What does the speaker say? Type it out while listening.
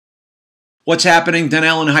What's happening,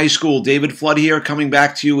 Dunellen High School? David Flood here, coming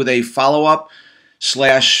back to you with a follow-up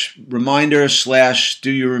slash reminder slash do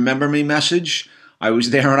you remember me message. I was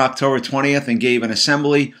there on October 20th and gave an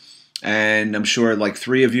assembly, and I'm sure like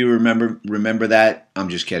 3 of you remember that. I'm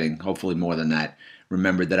just kidding. Hopefully more than that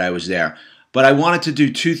remembered that I was there. But I wanted to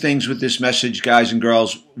do 2 things with this message, guys and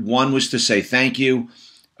girls. One was to say thank you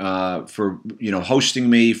for hosting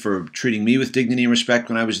me, for treating me with dignity and respect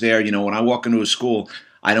when I was there. When I walk into a school,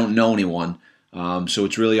 I don't know anyone, so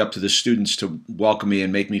it's really up to the students to welcome me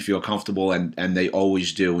and make me feel comfortable, and they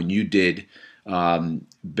always do, and you did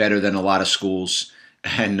better than a lot of schools,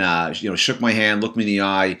 and shook my hand, looked me in the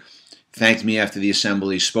eye, thanked me after the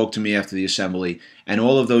assembly, spoke to me after the assembly, and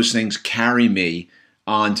all of those things carry me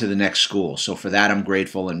on to the next school. So for that, I'm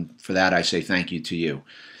grateful, and for that, I say thank you to you.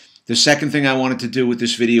 The second thing I wanted to do with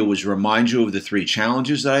this video was remind you of the 3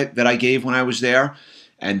 challenges that I gave when I was there.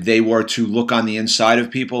 And they were to look on the inside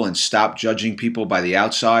of people and stop judging people by the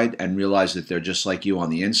outside and realize that they're just like you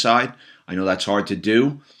on the inside. I know that's hard to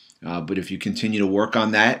do, but if you continue to work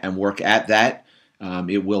on that and work at that,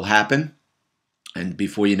 it will happen. And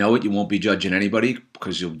before you know it, you won't be judging anybody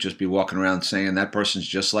because you'll just be walking around saying that person's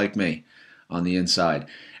just like me on the inside.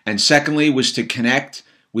 And secondly was to connect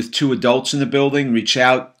with 2 adults in the building, reach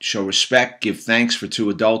out, show respect, give thanks for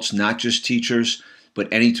 2 adults, not just teachers, but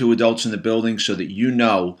any 2 adults in the building, so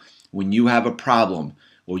that when you have a problem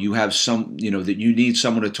or you have that you need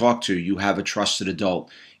someone to talk to, you have a trusted adult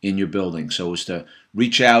in your building. So it was to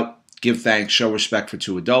reach out, give thanks, show respect for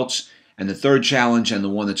 2 adults. And the third challenge, and the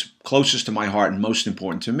one that's closest to my heart and most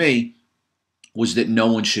important to me, was that no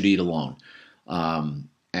one should eat alone. And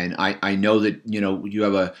I know that you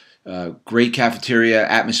have a great cafeteria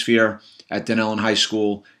atmosphere at Dunellen High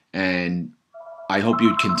School, and I hope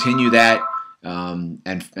you'd continue that.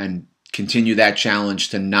 And continue that challenge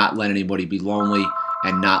to not let anybody be lonely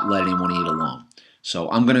and not let anyone eat alone.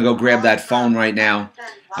 So I'm going to go grab that phone right now.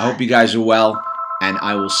 I hope you guys are well, and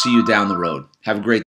I will see you down the road. Have a great day.